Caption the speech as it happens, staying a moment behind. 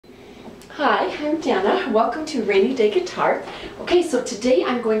Hi, I'm Dana. Welcome to Rainy Day Guitar. Okay, so today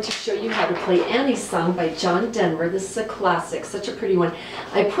I'm going to show you how to play Annie's Song by John Denver. This is a classic, such a pretty one.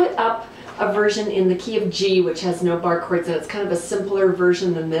 I put up a version in the key of G, which has no bar chords, and it's kind of a simpler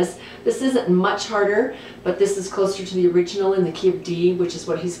version than this. This isn't much harder, but this is closer to the original in the key of D, which is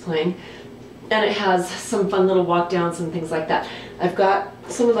what he's playing. And it has some fun little walk downs and things like that. I've got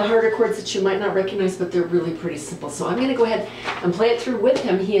some of the harder chords that you might not recognize, but they're really pretty simple. So I'm going to go ahead and play it through with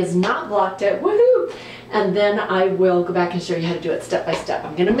him. He is not blocked it. Woohoo! And then I will go back and show you how to do it step by step.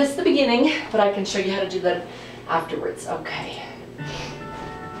 I'm going to miss the beginning, but I can show you how to do that afterwards. Okay.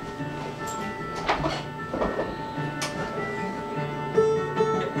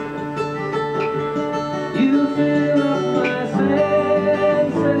 You fill up my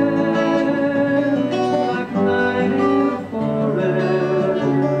senses like night in a forest,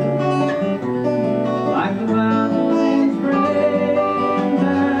 like the mountains rain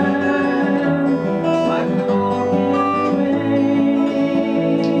down, like the morning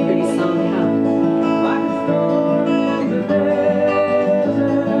rain. Pretty song, huh? Like a storm in the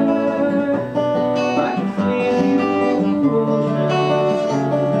desert, like a sleeping ocean.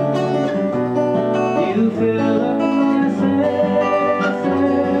 You fill up my senses,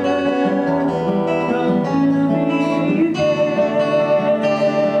 come to me again.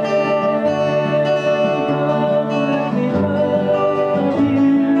 Come, let me love you, let me give life to you,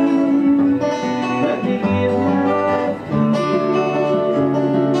 let me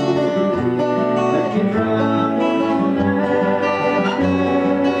drown in laughter,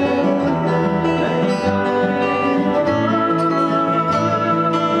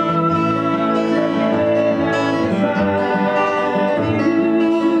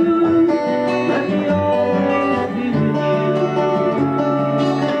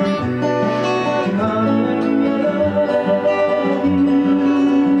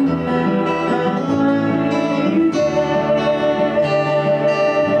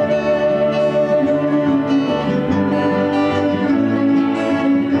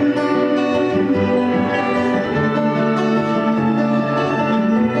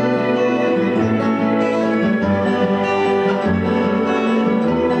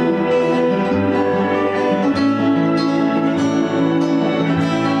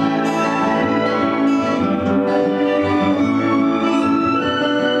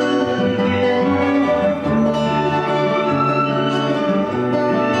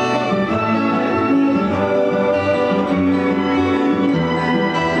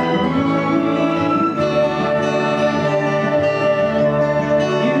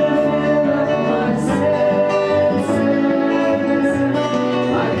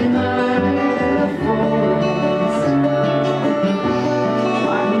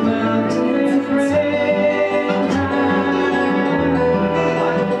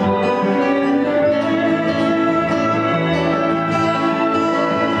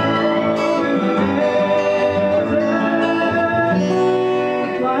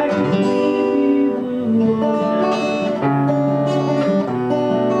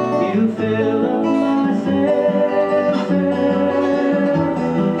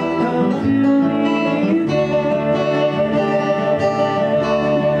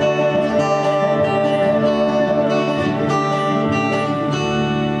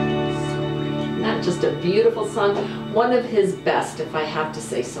 me die in Just a beautiful song, one of his best, if I have to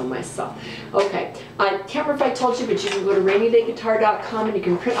say so myself. Okay, I can't remember if I told you, but you can go to rainydayguitar.com and you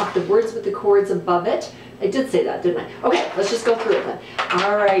can print off the words with the chords above it. I did say that, didn't I? Okay, let's just go through it then.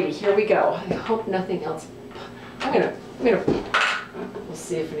 Alrighty, here we go. I hope nothing else. We'll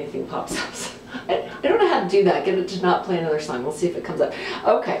see if anything pops up. I don't know how to do that. Get it to not play another song. We'll see if it comes up.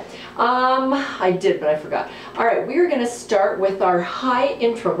 Okay. I did, but I forgot. All right, we are going to start with our high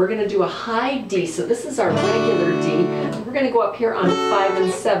intro. We're going to do a high D. So this is our regular D. We're going to go up here on 5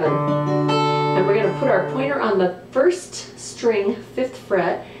 and 7. And we're going to put our pointer on the first string, 5th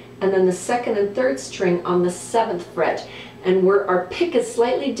fret, and then the second and third string on the 7th fret. And our pick is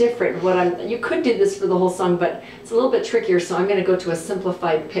slightly different. You could do this for the whole song, but it's a little bit trickier, so I'm going to go to a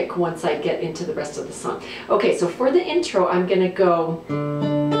simplified pick once I get into the rest of the song. Okay, so for the intro, I'm going to go...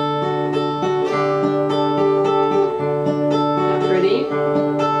 Not pretty? You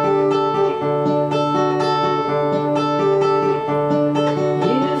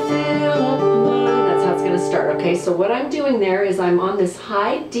fill up my... That's how it's going to start. Okay, so what I'm doing there is I'm on this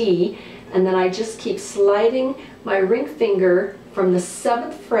high D, and then I just keep sliding my ring finger from the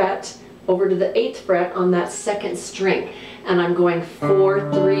 7th fret over to the 8th fret on that second string. And I'm going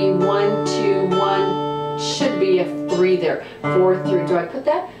 4, 3, 1, 2, 1. Should be a 3 there. 4, 3. Do I put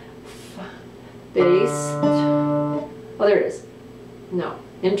that? Bass. Oh, there it is. No.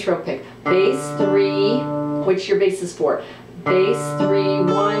 intro pick. Bass 3, which your bass is for. Bass 3,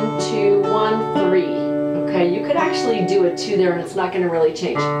 1, 2, 1, 3. Okay, you could actually do a 2 there and it's not going to really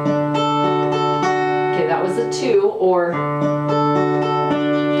change. Okay, that was a 2, or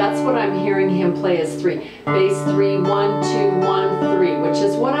that's what I'm hearing him play as 3. Bass 3, 1, 2, 1, 3, which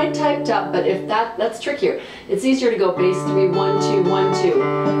is what I typed up, but if that's trickier. It's easier to go bass 3, 1, 2, 1, 2.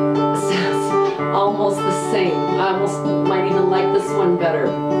 Sounds almost the same. I almost might even like this one better.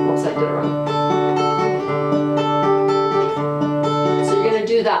 Oops, I did it wrong. So you're gonna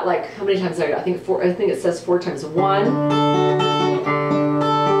do that like, how many times did I go? I think it says 4 times. 1, 2,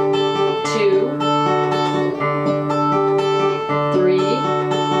 3,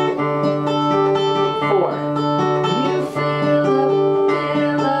 4. You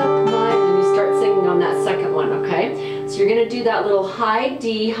fill up my, and you start singing on that second one, okay? So you're gonna do that little high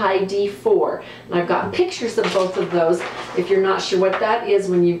D 4. And I've got pictures of both of those. If you're not sure what that is,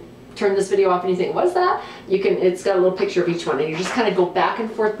 when you turn this video off and you think, what's that? It's got a little picture of each one, and you just kind of go back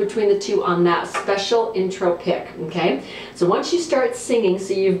and forth between the two on that special intro pick, okay? So once you start singing,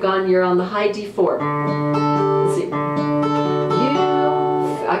 so you're on the high D4. Let's see.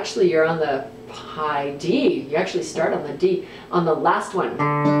 Actually, you're on the high D. You actually start on the D, on the last one. You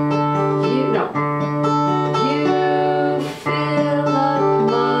fill up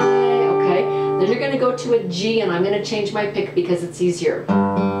my, okay? Then you're gonna go to a G, and I'm gonna change my pick because it's easier.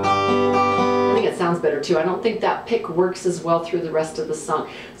 I think it sounds better too. I don't think that pick works as well through the rest of the song.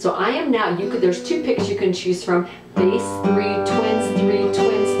 So I am now, there's 2 picks you can choose from. Bass 3, twins, 3,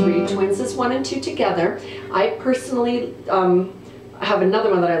 twins, 3. Twins is 1 and 2 together. I personally have another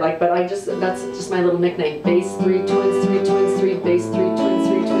one that I like, but that's just my little nickname. Bass 3, twins, 3, twins, 3, bass 3, twins,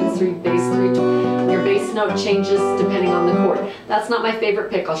 3, twins, 3, bass 3, your bass note changes depending on the chord. That's not my favorite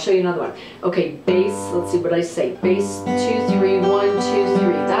pick. I'll show you another one. Okay, bass, let's see what I say. Bass 2, 3, 1, 2,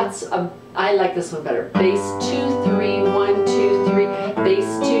 3. I like this one better. Bass 2, 3, 1, 2, 3.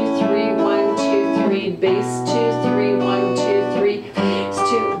 Bass 2, 3, 1, 2, 3. Bass 2, 3, 1, 2, 3.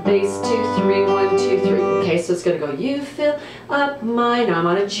 Bass 2, 3, 1, 2, 3. Okay, so it's gonna go. You fill up my. Now I'm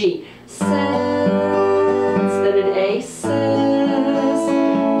on a G. Says. Then an A.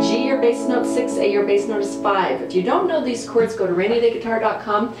 Says. G, your bass note 6. A, your bass note is 5. If you don't know these chords, go to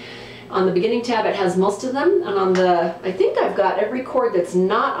RainyDayGuitar.com. On the beginning tab, it has most of them, and on the, I think I've got every chord that's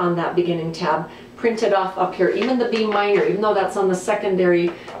not on that beginning tab printed off up here, even the B minor, even though that's on the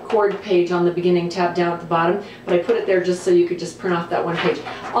secondary chord page on the beginning tab down at the bottom, but I put it there just so you could just print off that one page.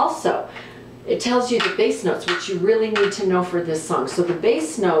 Also, it tells you the bass notes, which you really need to know for this song. So the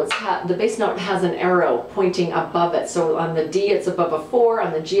bass note has an arrow pointing above it. So on the D, it's above a 4,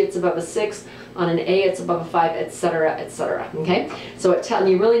 on the G, it's above a 6, on an A, it's above a 5, etc., etc. Okay? So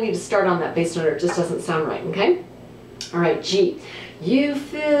you really need to start on that bass note, or it just doesn't sound right. Okay? All right, G. You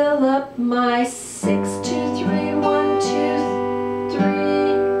fill up my 6, 2, 3, 1, 2, 3.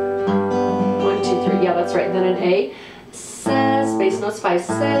 1, 2, 3. Yeah, that's right. Then an A. Says, bass notes 5,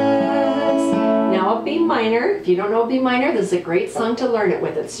 says. Now a B minor. If you don't know a B minor, this is a great song to learn it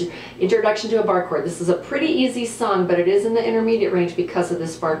with. It's your introduction to a bar chord. This is a pretty easy song, but it is in the intermediate range because of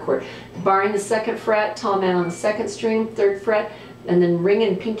this bar chord. Barring the 2nd fret, tall man on the 2nd string, 3rd fret, and then ring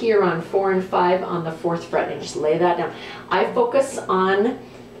and pinky are on 4 and 5 on the 4th fret, and just lay that down. I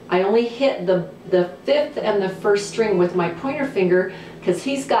only hit the 5th and the 1st string with my pointer finger, because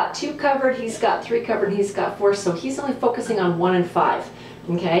he's got 2 covered, he's got 3 covered, and he's got 4, so he's only focusing on 1 and 5,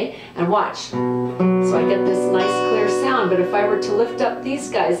 okay? And watch. So I get this nice clear sound, but if I were to lift up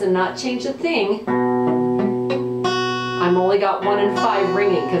these guys and not change a thing, I'm only got 1 and 5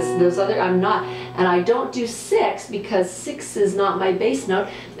 ringing, because those other, I'm not, and I don't do 6 because 6 is not my bass note,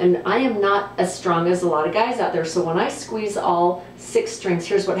 and I am not as strong as a lot of guys out there, so when I squeeze all 6 strings,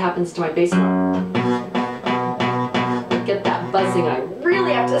 here's what happens to my bass note. Get that buzzing. I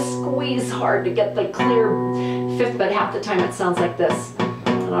really have to squeeze hard to get the clear 5th, but half the time it sounds like this.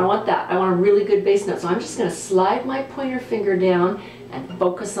 And I want that. I want a really good bass note. So I'm just going to slide my pointer finger down and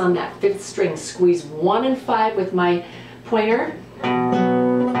focus on that 5th string. Squeeze 1 and 5 with my pointer. I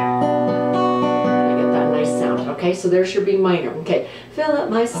get that nice sound. Okay, so there's your B minor. Okay, fill up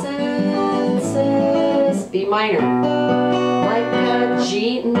my senses. B minor. Like a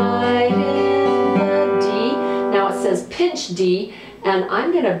G night in the D. Now it says pinch D, and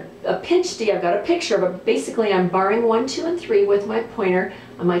I'm going to, a pinch D, I've got a picture, but basically I'm barring 1, 2, and 3 with my pointer,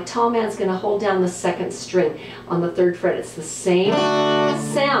 and my tall man's going to hold down the 2nd string on the 3rd fret. It's the same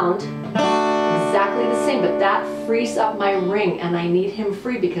sound, exactly the same, but that frees up my ring, and I need him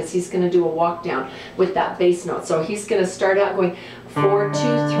free because he's going to do a walk down with that bass note. So he's going to start out going 4, 2,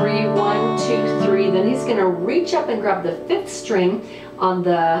 3, 1, 2, 3, then he's going to reach up and grab the 5th string on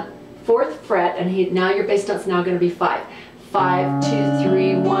the 4th fret, and now your bass note's now going to be 5. 5, 2,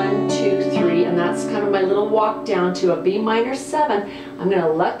 3, 1, 2, 3, and that's kind of my little walk down to a B minor 7. I'm going to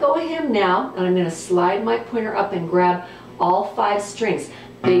let go of him now, and I'm going to slide my pointer up and grab all 5 strings.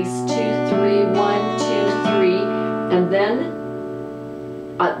 Bass 2, 3, 1, 2, 3, and then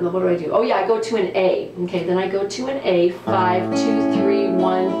what do I do? Oh yeah, I go to an A. Okay, then I go to an A. 5, 2, 3,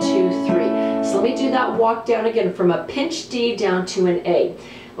 1, 2, 3. So let me do that walk down again from a pinch D down to an A.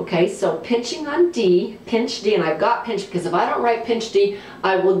 Okay, so pinching on D, pinch D, and I've got pinch because if I don't write pinch D,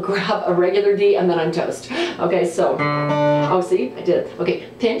 I will grab a regular D and then I'm toast. Okay, so, oh see, I did it. Okay,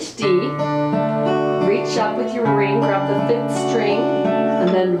 pinch D, reach up with your ring, grab the 5th string, and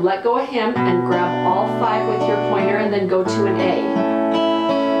then let go of him and grab all 5 with your pointer and then go to an A.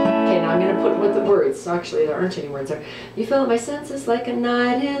 Okay, now I'm going to put with the words. Actually, there aren't any words there. You fill my senses like a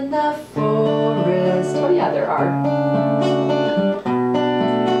night in the forest. Oh yeah, there are.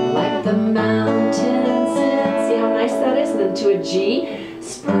 The mountains, and see how nice that is? And then to a G,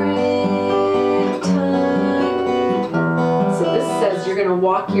 springtime. So this says you're going to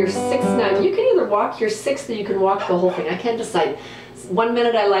walk your 6th now. You can either walk your 6th or you can walk the whole thing. I can't decide. One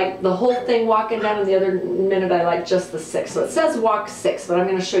minute I like the whole thing walking down, and the other minute I like just the 6th. So it says walk 6, but I'm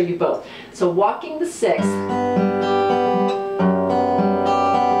going to show you both. So walking the 6th,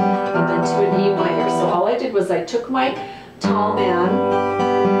 and then to an E minor. So all I did was I took my tall man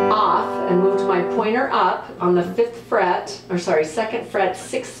off and moved my pointer up on the 5th fret, or sorry, 2nd fret,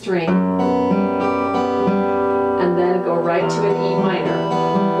 6th string, and then go right to an E minor.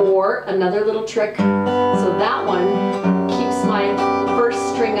 Or another little trick, so that one keeps my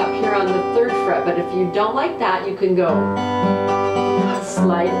 1st string up here on the 3rd fret, but if you don't like that, you can go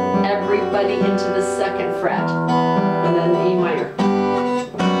slide everybody into the 2nd fret, and then the E minor.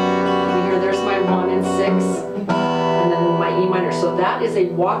 You hear there's my 1 and 6. And then my E minor. So that is a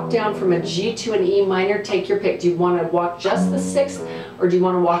walk down from a G to an E minor. Take your pick. Do you want to walk just the 6th, or do you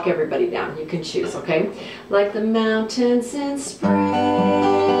want to walk everybody down? You can choose, okay? Like the mountains in springtime,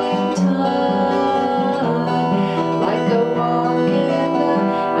 like a walk in the...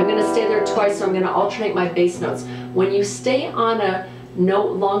 I'm going to stay there twice, so I'm going to alternate my bass notes. When you stay on a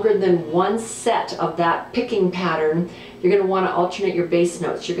note longer than 1 set of that picking pattern, you're going to want to alternate your bass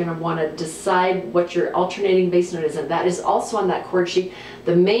notes. You're going to want to decide what your alternating bass note is, and that is also on that chord sheet.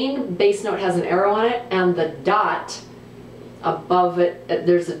 The main bass note has an arrow on it, and the dot above it,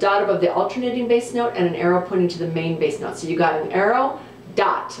 there's a dot above the alternating bass note and an arrow pointing to the main bass note. So you got an arrow,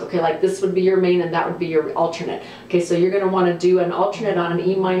 dot, okay, like this would be your main and that would be your alternate. Okay, so you're going to want to do an alternate on an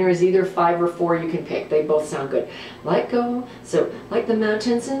E minor is either 5 or 4, you can pick. They both sound good. Like go, so like the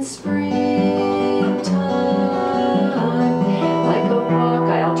mountains in springtime, like a walk,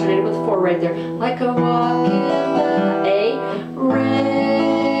 I alternated with 4 right there, like a walk in the A,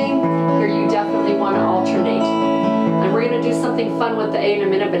 ring. Here you definitely want to alternate. And we're going to do something fun with the A in a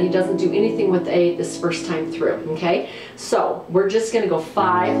minute, but he doesn't do anything with the A this first time through, okay? So we're just going to go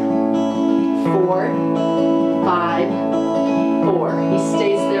 5, 4, 5, 4. He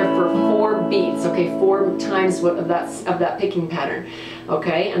stays there for 4 beats, okay, 4 times of that picking pattern,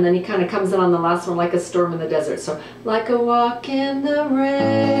 okay? And then he kind of comes in on the last one like a storm in the desert. So like a walk in the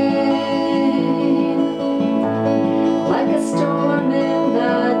rain, like a storm in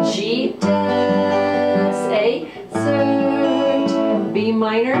the G, A, cert, B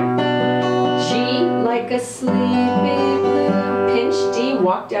minor, G, like a sleepy blue, pinch D,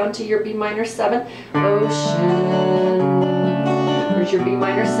 walk down to your B minor 7, ocean. There's your B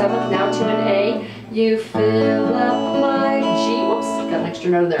minor 7th, now to an A, you fill up my G, whoops, got an extra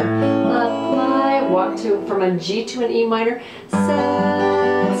note there, up my, walk to, from a G to an E minor,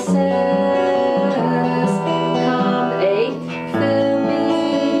 says, come A, fill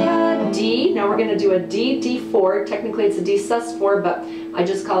me a D, now we're going to do a D, D4, technically it's a D sus4, but I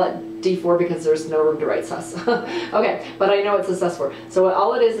just call it D4 because there's no room to write sus. Okay, but I know it's a sus4. So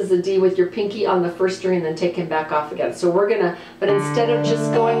all it is a D with your pinky on the 1st string and then take him back off again. So we're gonna, but instead of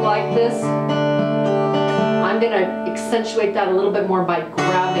just going like this, I'm gonna accentuate that a little bit more by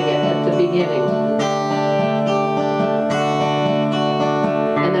grabbing it at the beginning.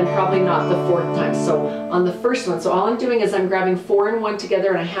 And then probably not the 4th time. So on the first one, so all I'm doing is I'm grabbing 4 and 1 together,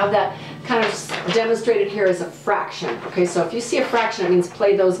 and I have that kind of demonstrated here as a fraction. Okay, so if you see a fraction, it means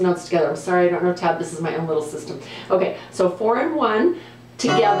play those notes together. I'm sorry, I don't know tab, this is my own little system. Okay, so 4 and 1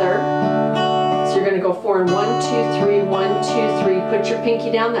 together. So you're going to go 4 and 1, 2, 3, 1, 2, 3. Put your pinky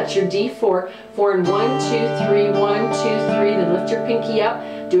down, that's your D4. 4 and 1, 2, 3, 1, 2, 3. Then lift your pinky up.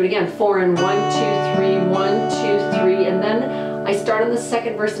 Do it again. 4 and 1, 2, 3, 1, 2, 3. And then I I start on the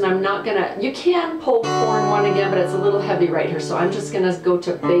second verse and I'm not gonna, you can pull 4 and 1 again, but it's a little heavy right here. So I'm just gonna go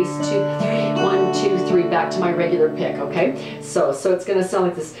to bass 2, 3, 1, 2, 3, back to my regular pick, okay? So it's gonna sound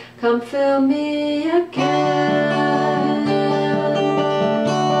like this. Come fill me again.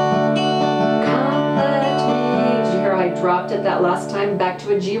 Come let me. Did you hear how I dropped it that last time? Back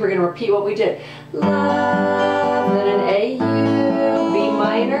to a G. We're gonna repeat what we did. Love, then an A, U, B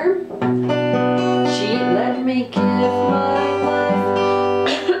minor. Let me give my life.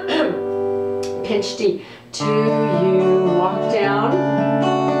 Pinch D to you. Walk down.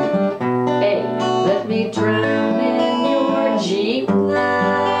 A. Let me drown in your G.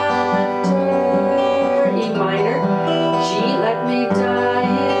 Laughter. E minor. G. Let me die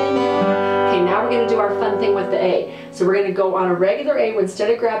in your. Okay, now we're going to do our fun thing with the A. So we're going to go on a regular A. Instead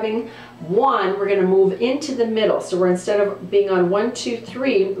of grabbing 1, we're going to move into the middle. So we're, instead of being on 1, 2,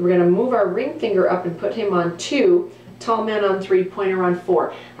 3, we're going to move our ring finger up and put him on 2, tall man on 3, pointer on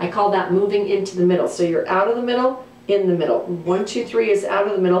 4. I call that moving into the middle. So you're out of the middle, in the middle. 1, 2, 3 is out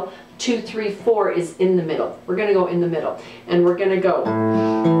of the middle. 2, 3, 4 is in the middle. We're going to go in the middle. And we're going to go.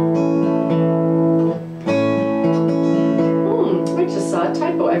 I just saw a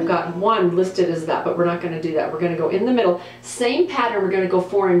typo. I've got 1 listed as that, but we're not going to do that. We're going to go in the middle. Same pattern. We're going to go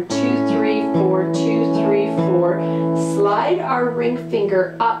 4 and 2, 3, 4, 2, 3, 4. Slide our ring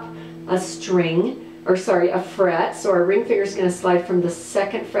finger up a string, or sorry, a fret. So our ring finger is going to slide from the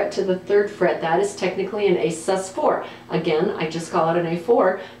 2nd fret to the 3rd fret. That is technically an A sus4. Again, I just call it an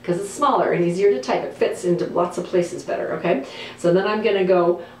A4 because it's smaller and easier to type. It fits into lots of places better, okay? So then I'm going to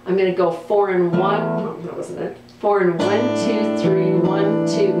go 4 and 1. Oh, that wasn't it. 4 and 1, 2, 3, 1,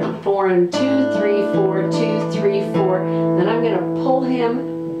 2, no, 4 and 2, 3, 4, 2, 3, 4. Then I'm going to pull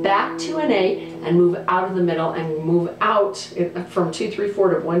him back to an A and move out of the middle and move out from 2, 3, 4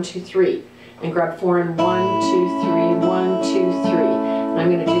 to 1, 2, 3. And grab 4 and 1, 2, 3, 1, 2, 3. And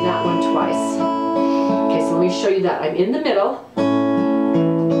I'm going to do that one twice. Okay, so let me show you that. I'm in the middle.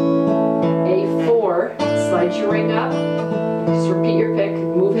 A4, slide your ring up. Just repeat your pick.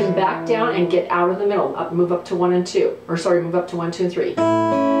 Move him back down and get out of the middle. Up, move up to 1 and 2. Or sorry, move up to 1, 2, and 3. Do it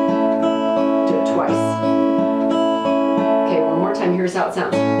twice. Okay, one more time. Here's how it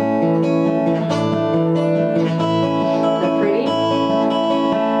sounds.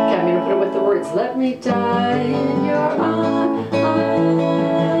 Let me die in your arms.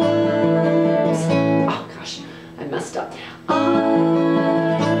 Oh gosh, I messed up.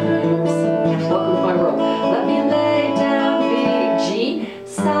 Arms. Welcome to my world. Let me lay down, B, G,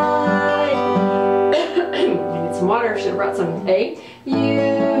 side. I need some water, should have brought some. A, U,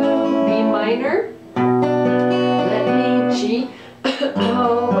 B minor. Let me, G,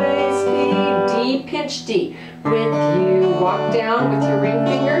 always be, D, pinch D. With you, walk down with your ring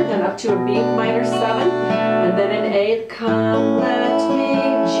finger, then up to a B minor 7, and then an A, come let me,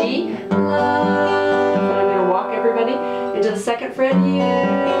 G, love, and I'm going to walk everybody into the 2nd fret, U,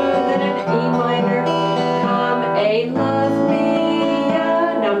 then an E minor, come, A, love me,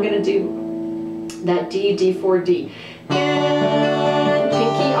 now I'm going to do that D, D4, D, and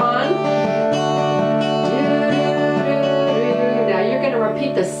pinky on, now you're going to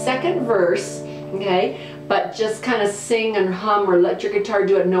repeat the 2nd verse, okay? But just kind of sing and hum or let your guitar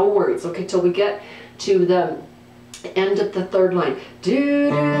do it, no words, okay, till we get to the end of the 3rd line. Do, do,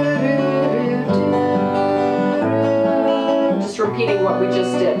 do, do, do. Just repeating what we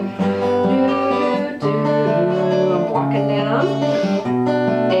just did. Do, do, do, do. I'm walking down.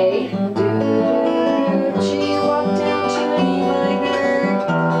 A, do, do, do, G, walk down to an E minor.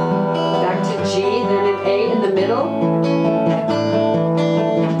 Back to G, then an A in the middle.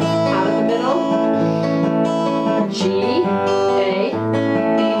 G, A, B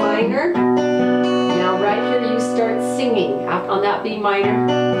minor. Now right here you start singing on that B minor.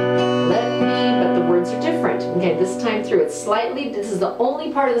 Let me, but the words are different. Okay, this time through it's slightly, this is the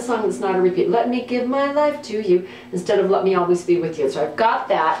only part of the song that's not a repeat. Let me give my life to you instead of let me always be with you. So I've got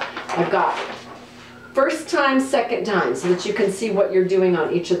that. I've got first time, 2nd time, so that you can see what you're doing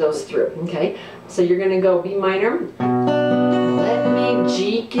on each of those through. Okay, so you're going to go B minor. Let me,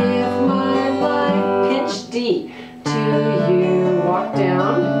 G, give my life, pinch D. To you, walk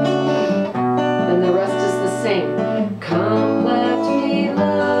down, and the rest is the same. Come let me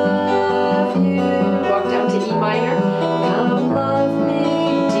love you. Walk down to E minor. Come love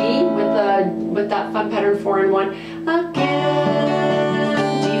me. D with that fun pattern 4 and 1.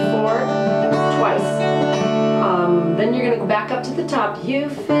 Again. D4 twice. Then you're gonna go back up to the top. You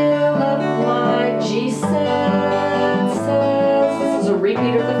fill up my G senses. This is a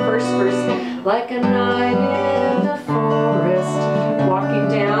repeat of the 1st verse. Like a night in the forest, walking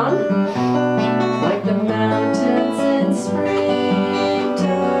down like the mountains in spring.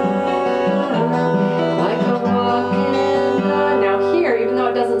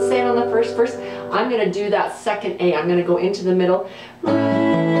 verse. First, I'm going to do that second A. I'm going to go into the middle. Like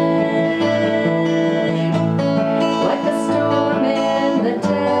a storm in the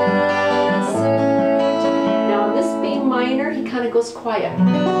desert. Now in this B minor, he kind of goes quiet.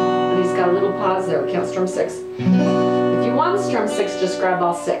 And he's got a little pause there. Count strum 6. If you want to strum 6, just grab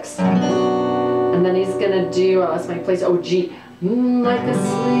all 6. And then he's going to do, that's my place, oh, G. Like a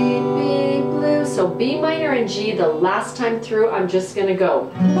sleepy blue. So B minor and G, the last time through, I'm just going to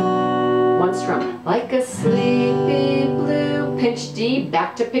go. One strum. Like a sleepy blue. Pinch D,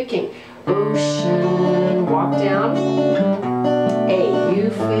 back to picking. Ocean, walk down. A,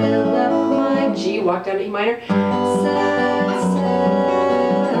 you fill up my G, walk down to E minor. Says,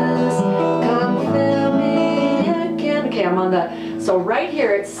 come fill me again. Okay, I'm on the, so right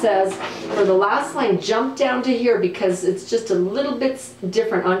here it says, for the last line, jump down to here because it's just a little bit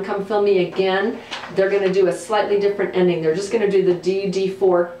different on Come Fill Me Again. They're going to do a slightly different ending. They're just going to do the D,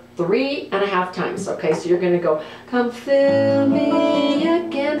 D4 3.5 times. Okay, so you're going to go, come fill me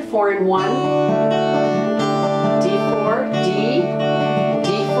again, 4 and 1. D4, D,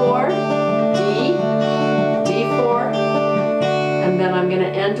 D4, D, D4. And then I'm going to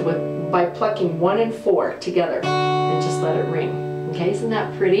end with by plucking 1 and 4 together and just let it ring. Okay, isn't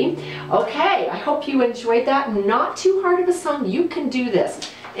that pretty? Okay, I hope you enjoyed that. Not too hard of a song. You can do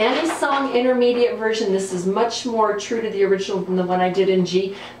this. Any song intermediate version, this is much more true to the original than the one I did in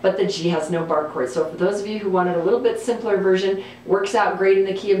G, but the G has no bar chord. So for those of you who wanted a little bit simpler version, works out great in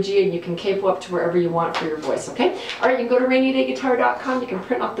the key of G, and you can capo up to wherever you want for your voice, okay? All right, you can go to rainydayguitar.com. You can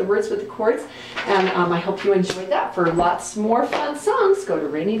print off the words with the chords, and I hope you enjoyed that. For lots more fun songs, go to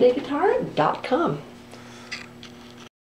rainydayguitar.com.